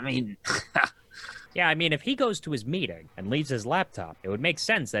 right? I mean, Yeah, I mean, if he goes to his meeting and leaves his laptop, it would make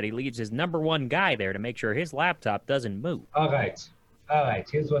sense that he leaves his number one guy there to make sure his laptop doesn't move. All right.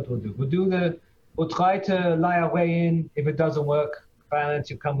 Here's what we'll do. We'll try to lie our way in. If it doesn't work, Clarence,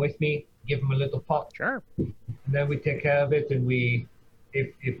 you come with me. Give him a little pop, Sure. and then we take care of it. And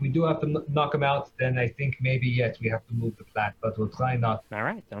if we do have to knock him out, then I think maybe yes, we have to move the plant. But we'll try not. All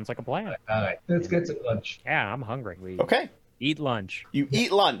right, sounds like a plan. All right. Let's get some lunch. Yeah, I'm hungry. We Okay. eat lunch. You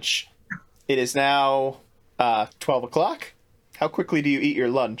eat lunch. It is now 12 o'clock. How quickly do you eat your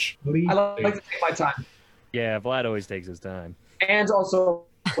lunch? Please. I like to take my time. Yeah, Vlad always takes his time. And also,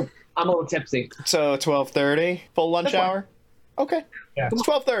 I'm a little tipsy. So 12:30, full lunch That's fine. hour? Okay. Yeah. It's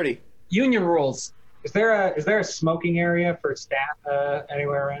 12:30. Union rules. Is there a smoking area for staff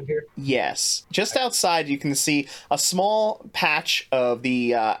anywhere around here? Yes. Just outside, you can see a small patch of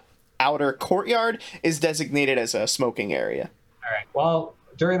the outer courtyard is designated as a smoking area. All right. Well,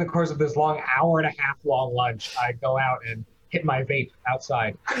 during the course of this long hour and a half long lunch, I go out and hit my vape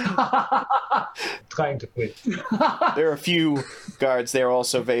outside, trying to quit. There are a few guards there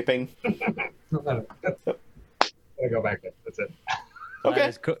also vaping. I go back there. That's it. Vlad Okay.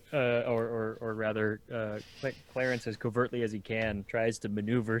 is or rather, Clarence, as covertly as he can, tries to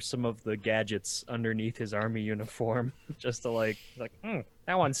maneuver some of the gadgets underneath his army uniform, just to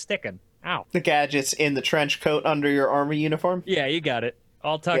that one's sticking. Ow. The gadgets in the trench coat under your army uniform. Yeah, you got it.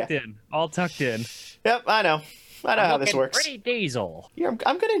 All tucked in. All tucked in. Yep, I know. I know how this Looking works. Pretty diesel. I'm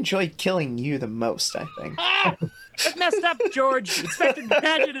going to enjoy killing you the most, I think. Ah! That's messed up, George. Inspector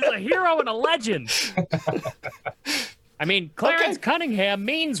Gadget is a hero and a legend. I mean, Clarence Cunningham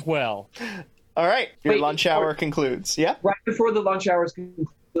means well. All right, your Wait, lunch hour concludes. Yeah? Right before the lunch hour is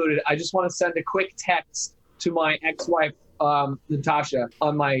concluded, I just want to send a quick text to my ex-wife, Natasha,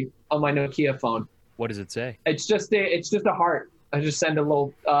 on my Nokia phone. What does it say? It's just a heart. I just send a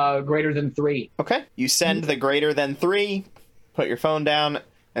little greater than 3. Okay. You send the greater than 3, put your phone down,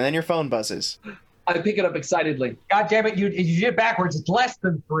 and then your phone buzzes. I pick it up excitedly. God damn it! You did it backwards. It's less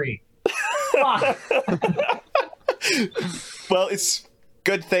than 3. Well, it's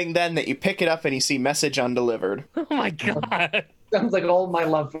good thing then that you pick it up and you see message undelivered. Oh my god. Sounds like all my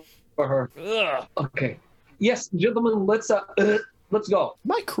love for her. Ugh. Okay. Yes, gentlemen, let's go.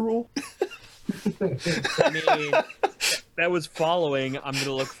 Am I cruel? I mean, that was following. I'm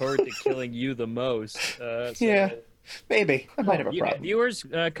gonna look forward to killing you the most. So, Yeah. Maybe. I might have a problem. Viewers,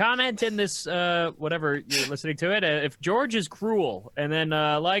 comment in this whatever you're listening to it. If George is cruel, and then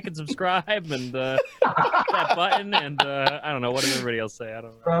like and subscribe and hit that button, and I don't know, what does everybody else say? I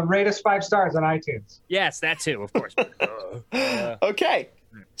don't know. Rate us 5 stars on iTunes. Yes, that too, of course. Okay.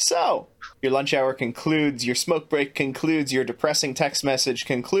 So, your lunch hour concludes, your smoke break concludes, your depressing text message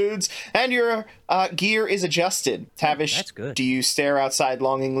concludes, and your gear is adjusted. Tavish, that's good. Do you stare outside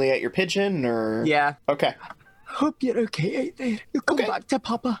longingly at your pigeon, or? yeah. Okay, Hope you're okay out there. You come Okay. back to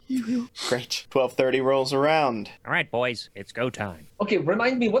Papa. You will. great. 12:30 rolls around. All right, boys, it's go time. Okay,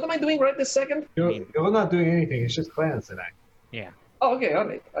 remind me, what am I doing right this second? You're not doing anything. It's just Clarence and I. Yeah, Oh, okay, all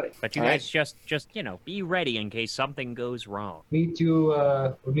right. but you All guys just be ready in case something goes wrong. We'll meet you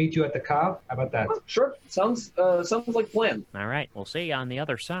at the car. How about that? Oh, sure, sounds like a plan. All right, we'll see you on the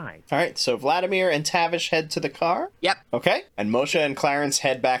other side. All right, so Vladimir and Tavish head to the car. Yep. Okay, and Moshe and Clarence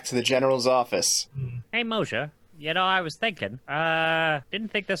head back to the general's office. Hey, Moshe, I was thinking,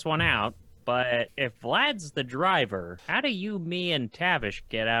 didn't think this one out, but if Vlad's the driver, how do you, me, and Tavish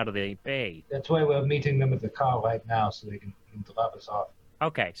get out of the bay? That's why we're meeting them at the car right now, so they can drop us off.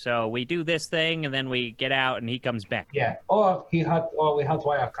 Okay, so we do this thing, and then we get out, and he comes back. Yeah. Or we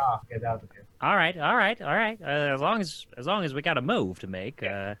hotwire our car. Get out of here. All right. As long as we got a move to make.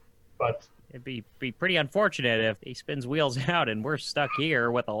 But it'd be pretty unfortunate if he spins wheels out and we're stuck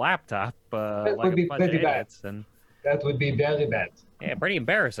here with a laptop like would a be bunch of pretty bad. idiots. And That would be very bad. yeah, pretty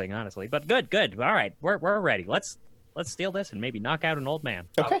embarrassing, honestly. But good. All right, we're ready. Let's steal this and maybe knock out an old man.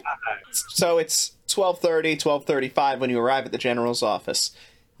 Okay. So it's 12:30, 12:35 when you arrive at the general's office.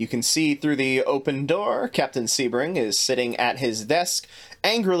 You can see through the open door, Captain Sebring is sitting at his desk,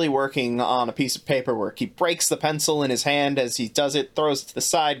 angrily working on a piece of paperwork. He breaks the pencil in his hand as he does it, throws it to the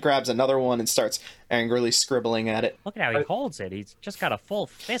side, grabs another one, and starts angrily scribbling at it. Look at how he holds it. He's just got a full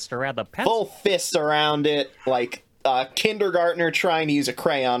fist around the pencil. Full fist around it, like a kindergartner trying to use a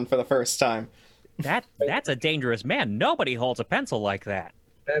crayon for the first time. That's a dangerous man. Nobody holds a pencil like that.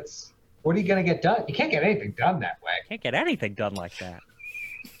 What are you going to get done? You can't get anything done that way. Can't get anything done like that.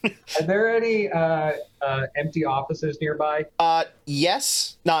 Are there any empty offices nearby?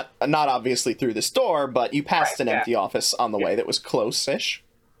 Yes. Not obviously through this door, but you passed Right, an empty office on the way that was close-ish.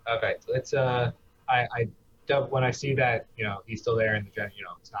 Okay, let's. When I see that, he's still there and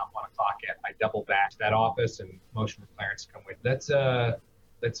it's not 1 o'clock yet, I double back to that office and motion for Clarence to come with.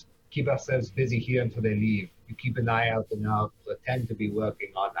 Let's keep ourselves busy here until they leave. You keep an eye out, and I'll pretend to be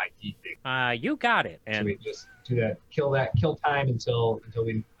working on IT things. You got it. So And we just do that. Kill time until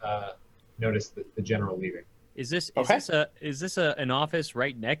we notice the general leaving. is this Okay. an office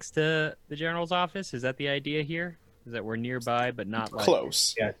right next to the general's office? Is that the idea here? Is that we're nearby but not like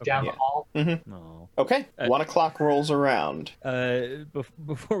Close. Yeah, down Yeah. the hall. No. Okay. 1 o'clock rolls around.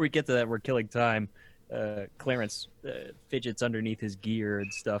 Before we get to that, we're killing time. Clarence fidgets underneath his gear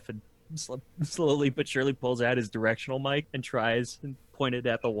and stuff, and slowly but surely pulls out his directional mic and tries and point it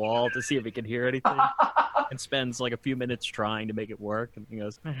at the wall to see if he can hear anything. And spends like a few minutes trying to make it work. And he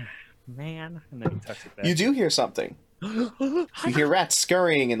goes, "Man," and then he tucks it back. You do hear something. You hear rats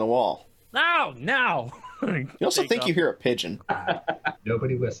scurrying in the wall. No. You also think you hear a pigeon.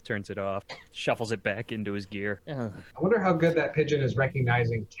 Nobody whistles. Turns it off, shuffles it back into his gear. I wonder how good that pigeon is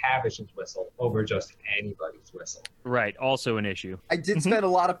recognizing Tavish's whistle over just anybody's whistle. Right, also an issue. I did spend a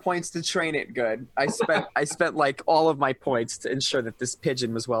lot of points to train it good. I spent like all of my points to ensure that this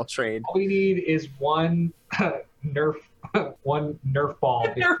pigeon was well trained. All we need is one Nerf ball.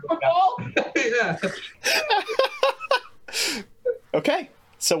 Nerf ball? Yeah. Okay.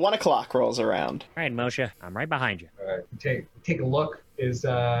 So 1 o'clock rolls around. All right, Moshe, I'm right behind you. All right, take a look. Is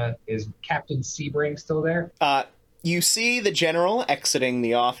Captain Sebring still there? You see the general exiting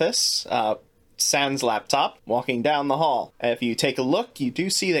the office, sans laptop, walking down the hall. If you take a look, you do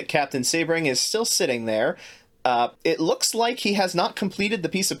see that Captain Sebring is still sitting there. It looks like he has not completed the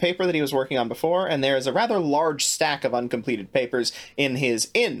piece of paper that he was working on before, and there is a rather large stack of uncompleted papers in his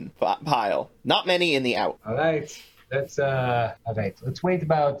in pile. Not many in the out. All right. All right. Let's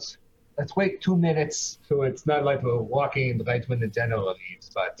wait 2 minutes so it's not like we're walking right when the general leaves.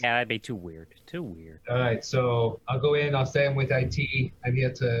 But Yeah, that'd be too weird. Too weird. all right, so I'll go in. I'll stay in with IT. I'm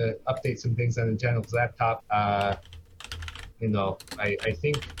here to update some things on the general's laptop. I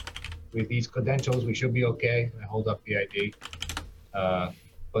think with these credentials we should be okay. I hold up the ID.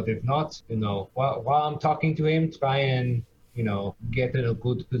 But if not, while I'm talking to him, try and get in a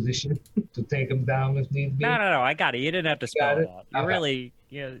good position to take him down if need be. No, I got it. You didn't have to spell Got it it? out. You Okay. really,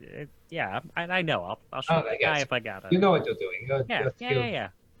 yeah, I know. I'll shoot Okay, the guy yes. if I got it. You know what you're doing. Yeah.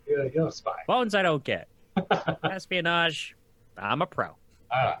 You're a spy. Phones I don't get. Espionage, I'm a pro.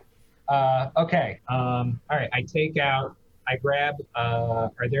 Okay. All right. I grab.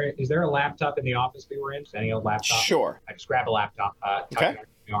 Is there a laptop in the office we were in? Any old laptop? Sure. I just grab a laptop, tuck it under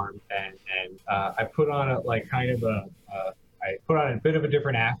my arm, and I put on I put on a bit of a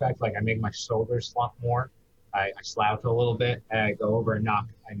different affect. Like I make my shoulders slump more. I slouch a little bit, and I go over and knock.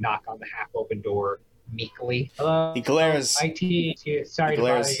 I knock on the half-open door meekly. Hello. He glares. IT. Sorry to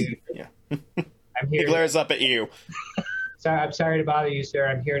bother you. Yeah. I'm He here. glares up at you. I'm sorry to bother you, sir.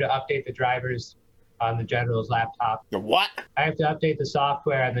 I'm here to update the drivers on the general's laptop. You're what? I have to update the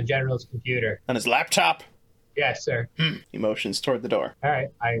software on the general's computer. On his laptop? Yes, sir. He motions toward the door. All right.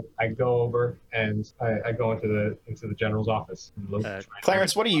 I go over and I go into the general's office. And look,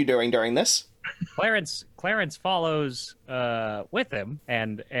 Clarence, what are you doing during this? Clarence follows with him,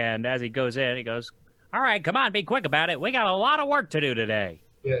 and as he goes in, he goes, "All right, come on, be quick about it. We got a lot of work to do today."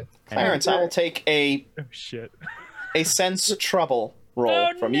 Yeah. Clarence, I will take a Oh shit. sense trouble roll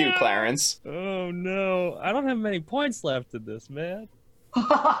Oh, from you, no. Clarence. Oh no, I don't have many points left in this, man.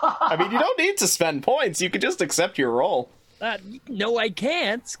 I mean, you don't need to spend points. You can just accept your roll. No, I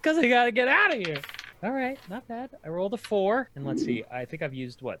can't, because I gotta get out of here. All right, not bad. I rolled a 4, and let's see. I think I've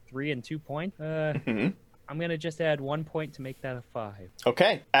used, 3 and 2 points? Mhm. I'm gonna just add 1 point to make that a 5.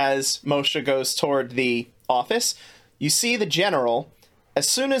 Okay. As Moshe goes toward the office, you see the general as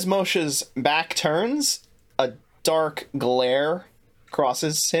soon as Moshe's back turns, a dark glare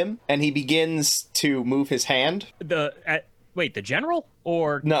crosses him, and he begins to move his hand. Wait, the general?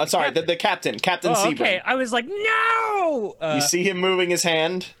 Or No, sorry, the captain, Captain Sebring. Okay, I was like, no! You see him moving his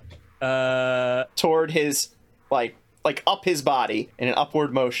hand toward his, like up his body in an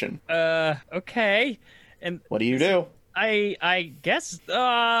upward motion. Okay. And what do you do? I guess,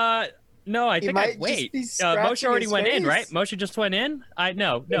 no, I think I'd wait. Moshe already went in, right? Moshe just went in?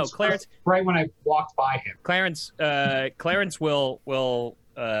 No, Clarence. Right when I walked by him. Clarence will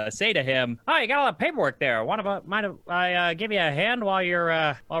say to him, "Oh, you got a lot of paperwork there. Mind if I give you a hand while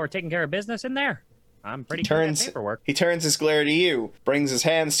we're taking care of business in there? I'm pretty good at paperwork." He turns his glare to you, brings his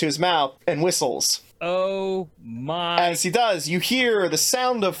hands to his mouth, and whistles. Oh my! As he does, you hear the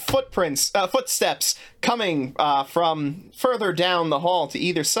sound of footsteps coming from further down the hall to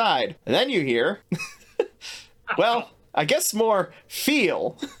either side. And then you hear, well, I guess more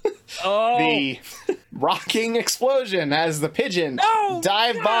feel the rocking explosion as the pigeon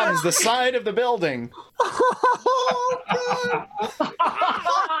dive bombs the side of the building.